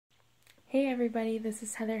Hey everybody, this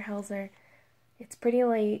is Heather Helzer. It's pretty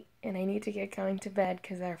late and I need to get going to bed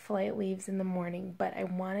because our flight leaves in the morning, but I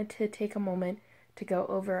wanted to take a moment to go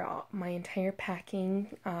over my entire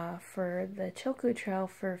packing for the Chilkoot Trail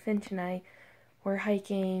for Finch and I. We're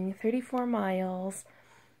hiking 34 miles,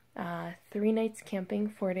 3 nights camping,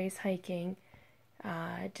 4 days hiking,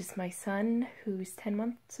 just my son who's 10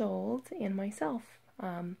 months old and myself.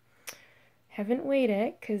 Haven't weighed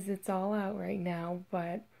it because it's all out right now,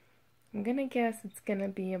 but I'm gonna guess it's gonna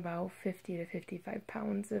be about 50 to 55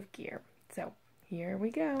 pounds of gear. So here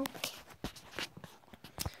we go.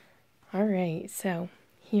 Alright, so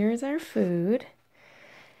here's our food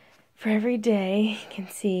for every day. You can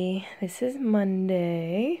see this is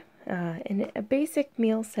Monday. And a basic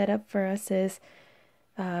meal setup for us is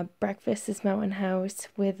breakfast is Mountain House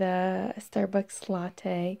with a Starbucks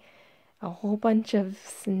latte, a whole bunch of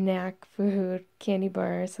snack food, candy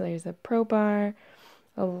bars. So there's a Pro Bar,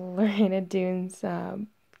 a Lorena Doones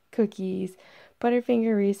cookies,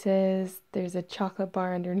 Butterfinger Reese's, there's a chocolate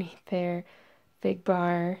bar underneath there, Big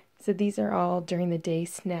Bar. So these are all during the day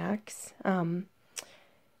snacks. And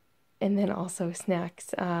then also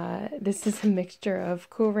snacks. This is a mixture of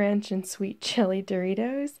Cool Ranch and sweet chili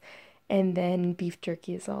Doritos. And then beef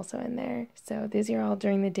jerky is also in there. So these are all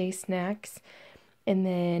during the day snacks. And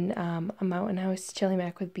then a Mountain House chili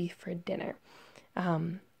mac with beef for dinner.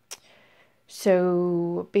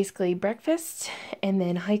 So basically breakfast and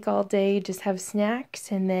then hike all day, just have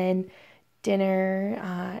snacks, and then dinner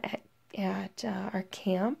at our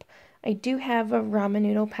camp. I do have a ramen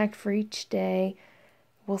noodle packed for each day.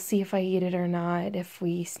 We'll see if I eat it or not if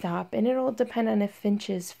we stop. And it'll depend on if Finch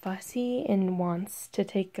is fussy and wants to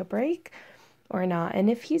take a break or not. And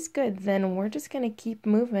if he's good, then we're just going to keep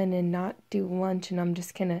moving and not do lunch. And I'm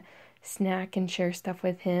just going to snack and share stuff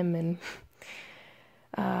with him and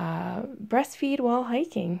breastfeed while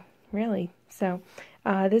hiking, really. So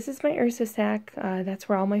this is my Ursa sack. That's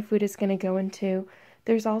where all my food is going to go into.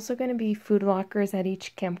 There's also going to be food lockers at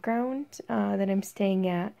each campground that I'm staying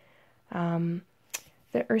at.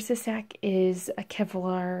 The Ursa sack is a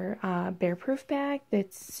Kevlar bear-proof bag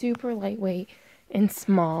that's super lightweight and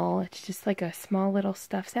small. It's just like a small little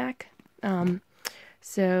stuff sack.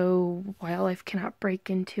 So wildlife cannot break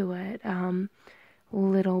into it.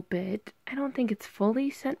 Little bit. I don't think it's fully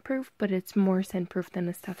scent-proof, but it's more scent-proof than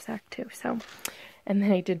a stuff sack too. So, and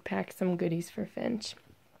then I did pack some goodies for Finch.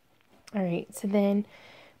 All right, so then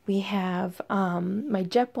we have my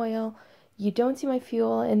Jetboil. You don't see my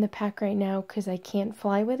fuel in the pack right now because I can't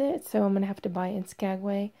fly with it, so I'm gonna have to buy it in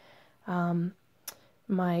Skagway.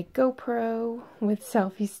 My GoPro with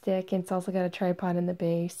selfie stick, and it's also got a tripod in the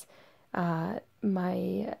base.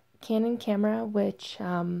 My Canon camera, which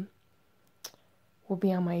will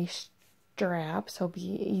be on my strap, so it'll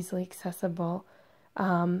be easily accessible.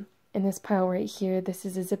 In this pile right here, this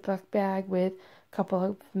is a Ziploc bag with a couple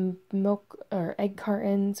of milk or egg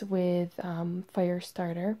cartons with fire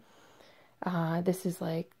starter. This is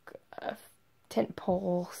like tent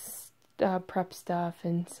pole prep stuff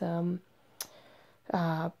and some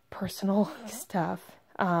personal stuff.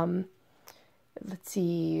 Let's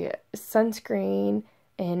see, sunscreen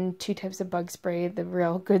and 2 types of bug spray, the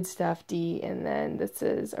real good stuff, D, and then this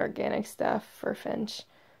is organic stuff for Finch.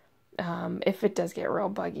 If it does get real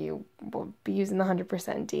buggy, we'll be using the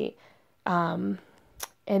 100% D. And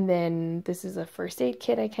then this is a first aid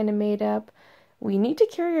kit I kind of made up. We need to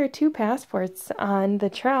carry our 2 passports on the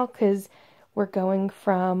trail because we're going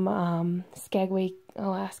from Skagway,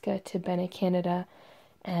 Alaska to Bennett, Canada.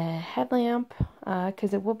 A headlamp,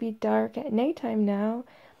 because it will be dark at nighttime now.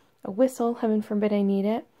 A whistle, heaven forbid I need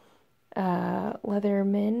it.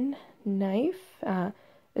 Leatherman knife.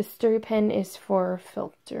 The stirry pen is for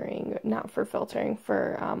filtering, not for filtering,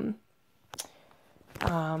 for,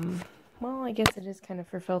 well, I guess it is kind of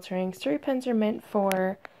for filtering. Stirry pens are meant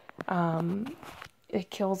for,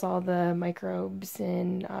 it kills all the microbes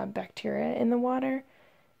and bacteria in the water.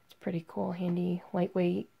 It's pretty cool, handy,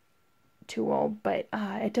 lightweight tool, but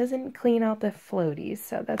it doesn't clean out the floaties,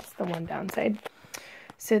 so that's the one downside.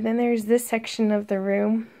 So then there's this section of the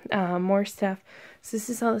room, more stuff. So this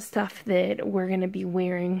is all the stuff that we're going to be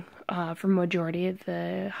wearing for majority of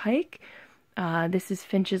the hike. This is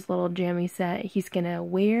Finch's little jammy set he's going to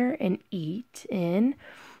wear and eat in.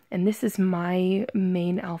 And this is my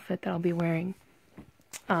main outfit that I'll be wearing.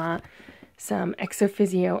 Some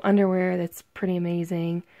Exophysio underwear that's pretty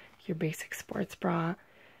amazing. Your basic sports bra.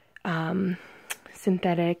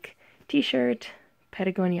 Synthetic t-shirt,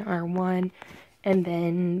 Patagonia R1. And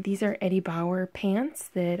then these are Eddie Bauer pants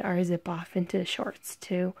that are zip off into shorts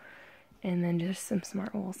too. And then just some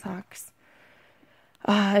smart wool socks.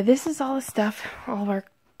 This is all the stuff, all of our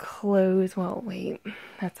clothes. Well, wait,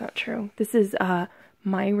 that's not true. This is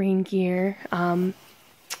my rain gear,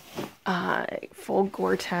 full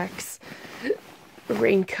Gore-Tex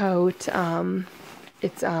raincoat.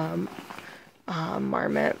 It's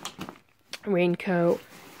Marmot raincoat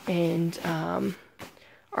and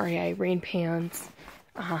REI rain pants.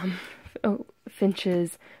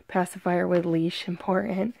 Finch's pacifier with leash,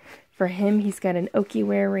 important. For him, he's got an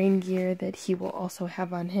Okiwear rain gear that he will also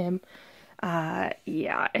have on him.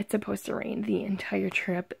 Yeah, it's supposed to rain the entire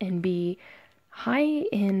trip and be high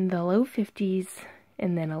in the low 50s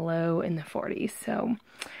and then a low in the 40s. So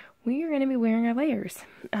we are going to be wearing our layers.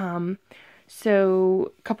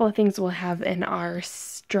 So a couple of things we'll have in our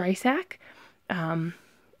dry sack.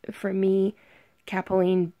 For me,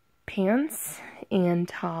 Capilene pants and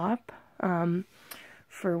top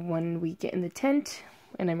for when we get in the tent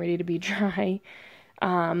and I'm ready to be dry.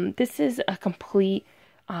 This is a complete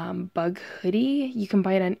bug hoodie. You can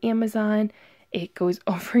buy it on Amazon. It goes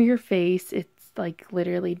over your face. It's like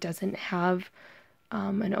literally doesn't have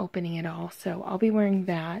an opening at all. So I'll be wearing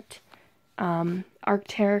that.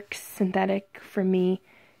 Arc'teryx synthetic for me,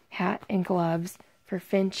 hat and gloves. For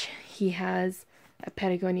Finch, he has a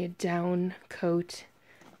Patagonia down coat.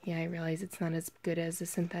 Yeah, I realize it's not as good as a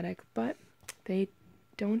synthetic, but they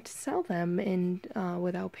don't sell them in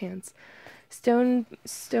without pants.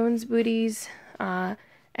 Stone's booties, a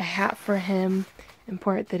hat for him.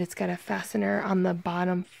 Important that it's got a fastener on the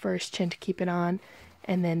bottom for his chin to keep it on.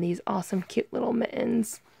 And then these awesome cute little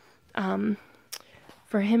mittens.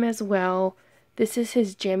 For him as well, this is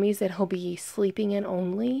his jammies that he'll be sleeping in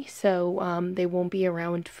only. So they won't be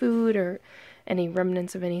around food or any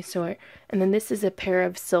remnants of any sort. And then this is a pair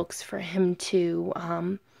of silks for him too.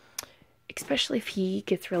 Especially if he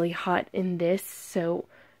gets really hot in this. So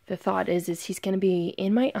the thought is he's going to be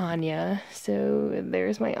in my Anya. So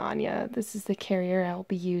there's my Anya. This is the carrier I'll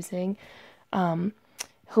be using.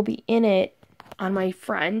 He'll be in it on my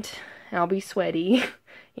front. I'll be sweaty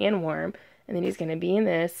and warm. And then he's going to be in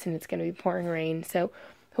this, and it's going to be pouring rain. So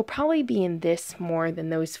he'll probably be in this more than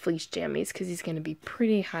those fleece jammies because he's going to be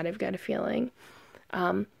pretty hot, I've got a feeling.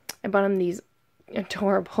 I bought him these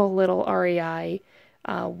adorable little REI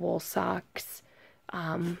wool socks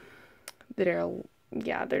that are,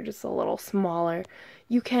 yeah, they're just a little smaller.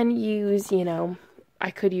 You can use, you know,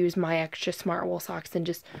 I could use my extra smart wool socks and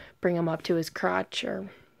just bring them up to his crotch or,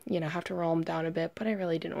 you know, have to roll them down a bit, but I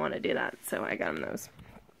really didn't want to do that, so I got him those.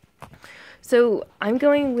 So I'm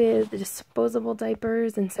going with disposable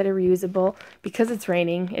diapers instead of reusable because it's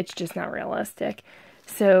raining. It's just not realistic.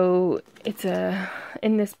 So it's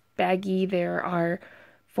in this baggie there are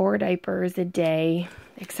 4 diapers a day,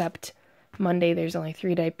 except Monday there's only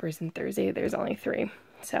 3 diapers and Thursday there's only 3.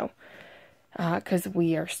 So because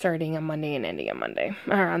we are starting on Monday and ending on Monday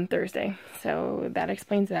or on Thursday. So that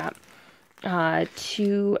explains that.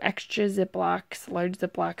 2 extra Ziplocs, large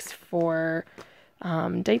Ziplocs for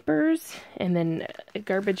diapers, and then a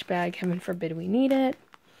garbage bag, heaven forbid we need it,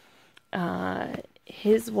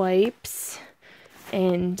 his wipes,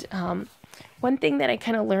 and one thing that I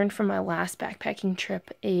kind of learned from my last backpacking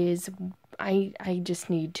trip is I just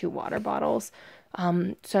need 2 water bottles,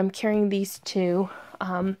 so I'm carrying these 2.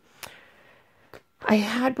 I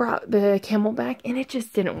had brought the Camelback and it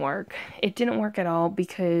just didn't work. It didn't work at all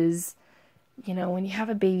because, you know, when you have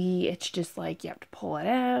a baby, it's just like you have to pull it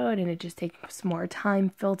out and it just takes more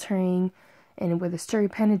time filtering. And with a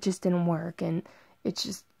SturiPen, it just didn't work and it's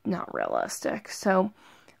just not realistic. So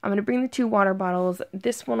I'm going to bring the 2 water bottles.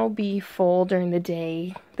 This one will be full during the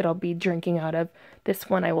day that I'll be drinking out of. This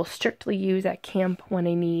one I will strictly use at camp when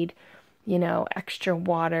I need, you know, extra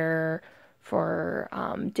water for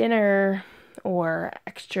dinner or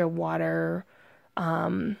extra water,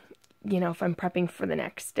 you know, if I'm prepping for the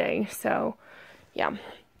next day. So yeah,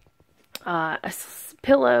 a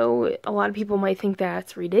pillow, a lot of people might think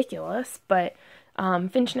that's ridiculous, but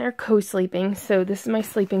Finch and I are co-sleeping, so this is my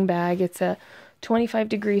sleeping bag. It's a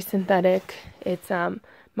 25-degree synthetic. It's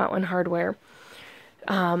Mountain Hardwear.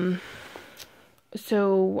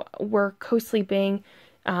 So we're co-sleeping.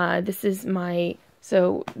 This is my,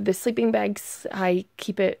 so the sleeping bags, I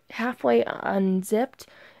keep it halfway unzipped,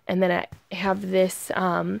 and then I have this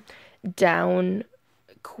down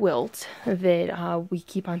quilt that we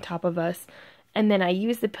keep on top of us, and then I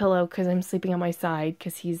use the pillow because I'm sleeping on my side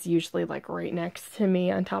because he's usually like right next to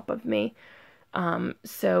me on top of me,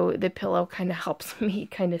 so the pillow kind of helps me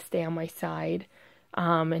kind of stay on my side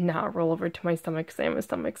and not roll over to my stomach because I'm a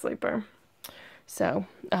stomach sleeper. So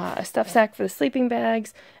a stuff sack for the sleeping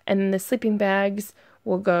bags, and then the sleeping bags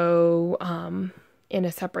will go in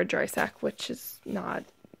a separate dry sack, which is not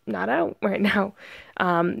not out right now.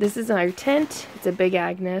 This is our tent. It's a Big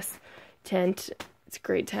Agnes tent. It's a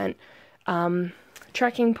great tent.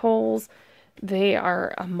 Trekking poles, they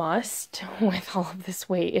are a must with all of this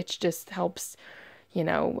weight. It just helps, you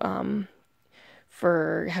know,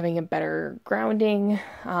 for having a better grounding.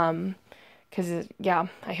 Because, yeah,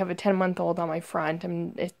 I have a 10-month-old on my front,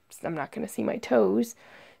 and I'm not going to see my toes,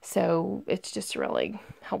 so it's just really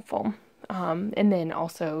helpful. And then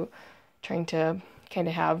also trying to kind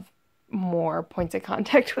of have more points of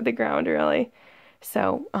contact with the ground, really.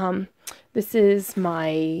 So, this is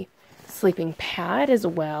my sleeping pad as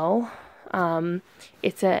well.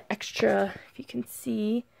 It's an extra, if you can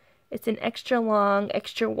see, it's an extra long,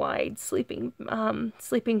 extra wide sleeping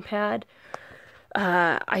pad.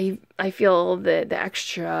 I feel that the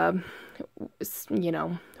extra, you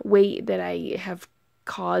know, weight that I have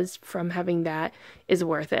caused from having that is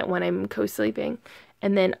worth it when I'm co-sleeping.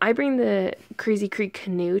 And then I bring the Crazy Creek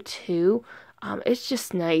canoe too. It's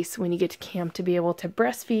just nice when you get to camp to be able to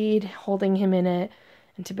breastfeed, holding him in it,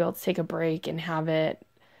 and to be able to take a break and have it.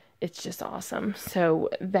 It's just awesome. So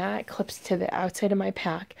that clips to the outside of my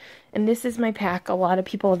pack. And this is my pack. A lot of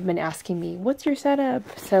people have been asking me, what's your setup?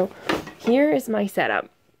 So here is my setup.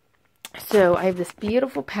 So I have this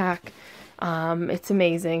beautiful pack. It's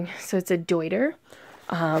amazing. So it's a Deuter.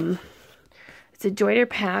 It's a Deuter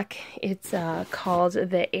pack. It's called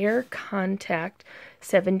the Air Contact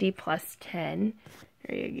 70+10.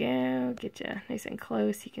 There you go. Get you nice and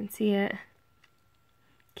close. You can see it.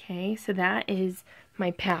 Okay, so that is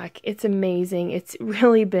my pack. It's amazing. It's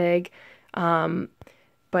really big, but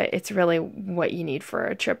it's really what you need for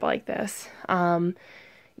a trip like this.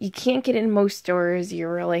 You can't get it in most stores. You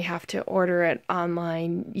really have to order it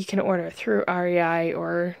online. You can order it through REI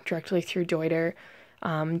or directly through Deuter.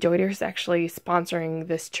 Deuter's actually sponsoring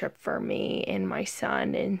this trip for me and my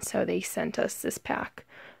son, and so they sent us this pack.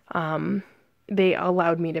 They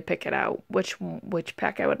allowed me to pick it out, which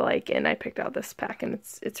pack I would like, and I picked out this pack, and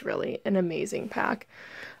it's really an amazing pack.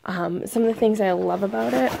 Some of the things I love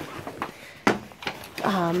about it,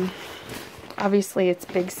 obviously it's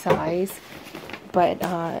big size, but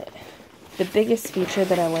the biggest feature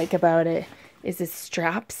that I like about it is its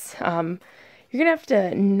straps. You're gonna have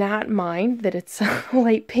to not mind that it's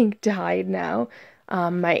light pink dyed now.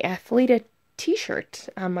 My Athleta t-shirt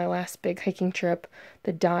on my last big hiking trip,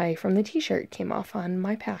 the dye from the t-shirt came off on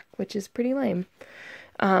my pack, which is pretty lame.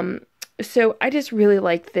 So I just really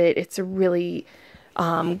like that it's a really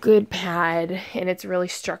good pad, and it's really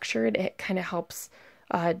structured. It kind of helps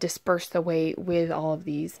disperse the weight with all of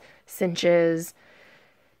these cinches.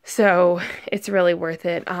 So it's really worth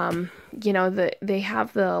it. You know, they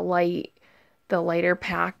have the lighter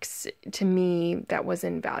packs. To me, that was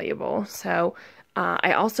invaluable. So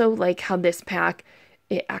I also like how this pack,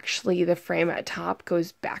 it actually, the frame at top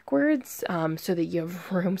goes backwards, so that you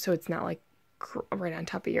have room, so it's not like right on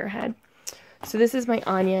top of your head. So this is my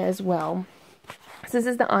Anya as well. So this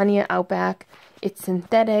is the Anya Outback. It's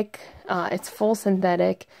synthetic, it's full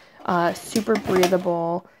synthetic, super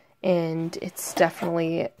breathable, and it's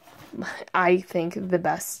definitely, I think, the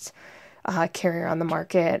best carrier on the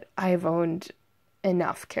market. I've owned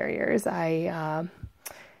enough carriers. I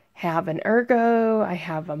have an Ergo, I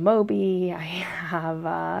have a Moby, I have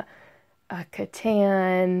a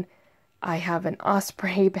Catan, I have an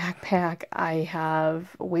Osprey backpack, I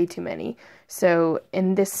have way too many. So,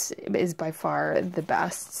 and this is by far the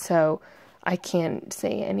best, so I can't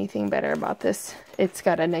say anything better about this. It's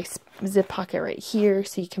got a nice zip pocket right here,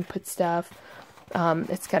 so you can put stuff.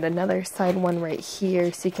 It's got another side one right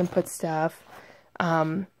here, so you can put stuff.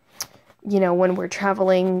 You know, when we're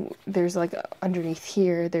traveling, there's like underneath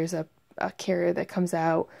here, there's a carrier that comes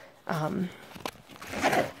out.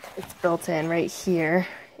 It's built in right here,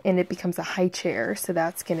 and it becomes a high chair, so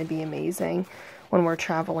that's going to be amazing when we're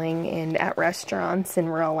traveling and at restaurants in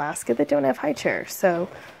rural Alaska that don't have high chairs. So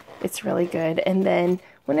it's really good. And then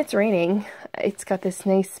when it's raining, it's got this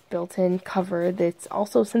nice built-in cover that's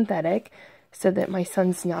also synthetic, so that my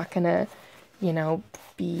son's not going to, you know,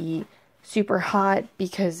 be super hot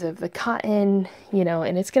because of the cotton, you know,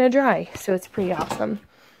 and it's going to dry. So it's pretty awesome.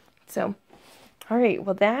 So, all right,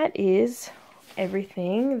 well, that is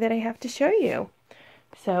everything that I have to show you.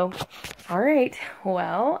 So, all right,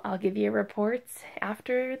 well, I'll give you reports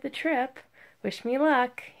after the trip. Wish me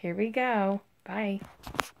luck. Here we go. Bye.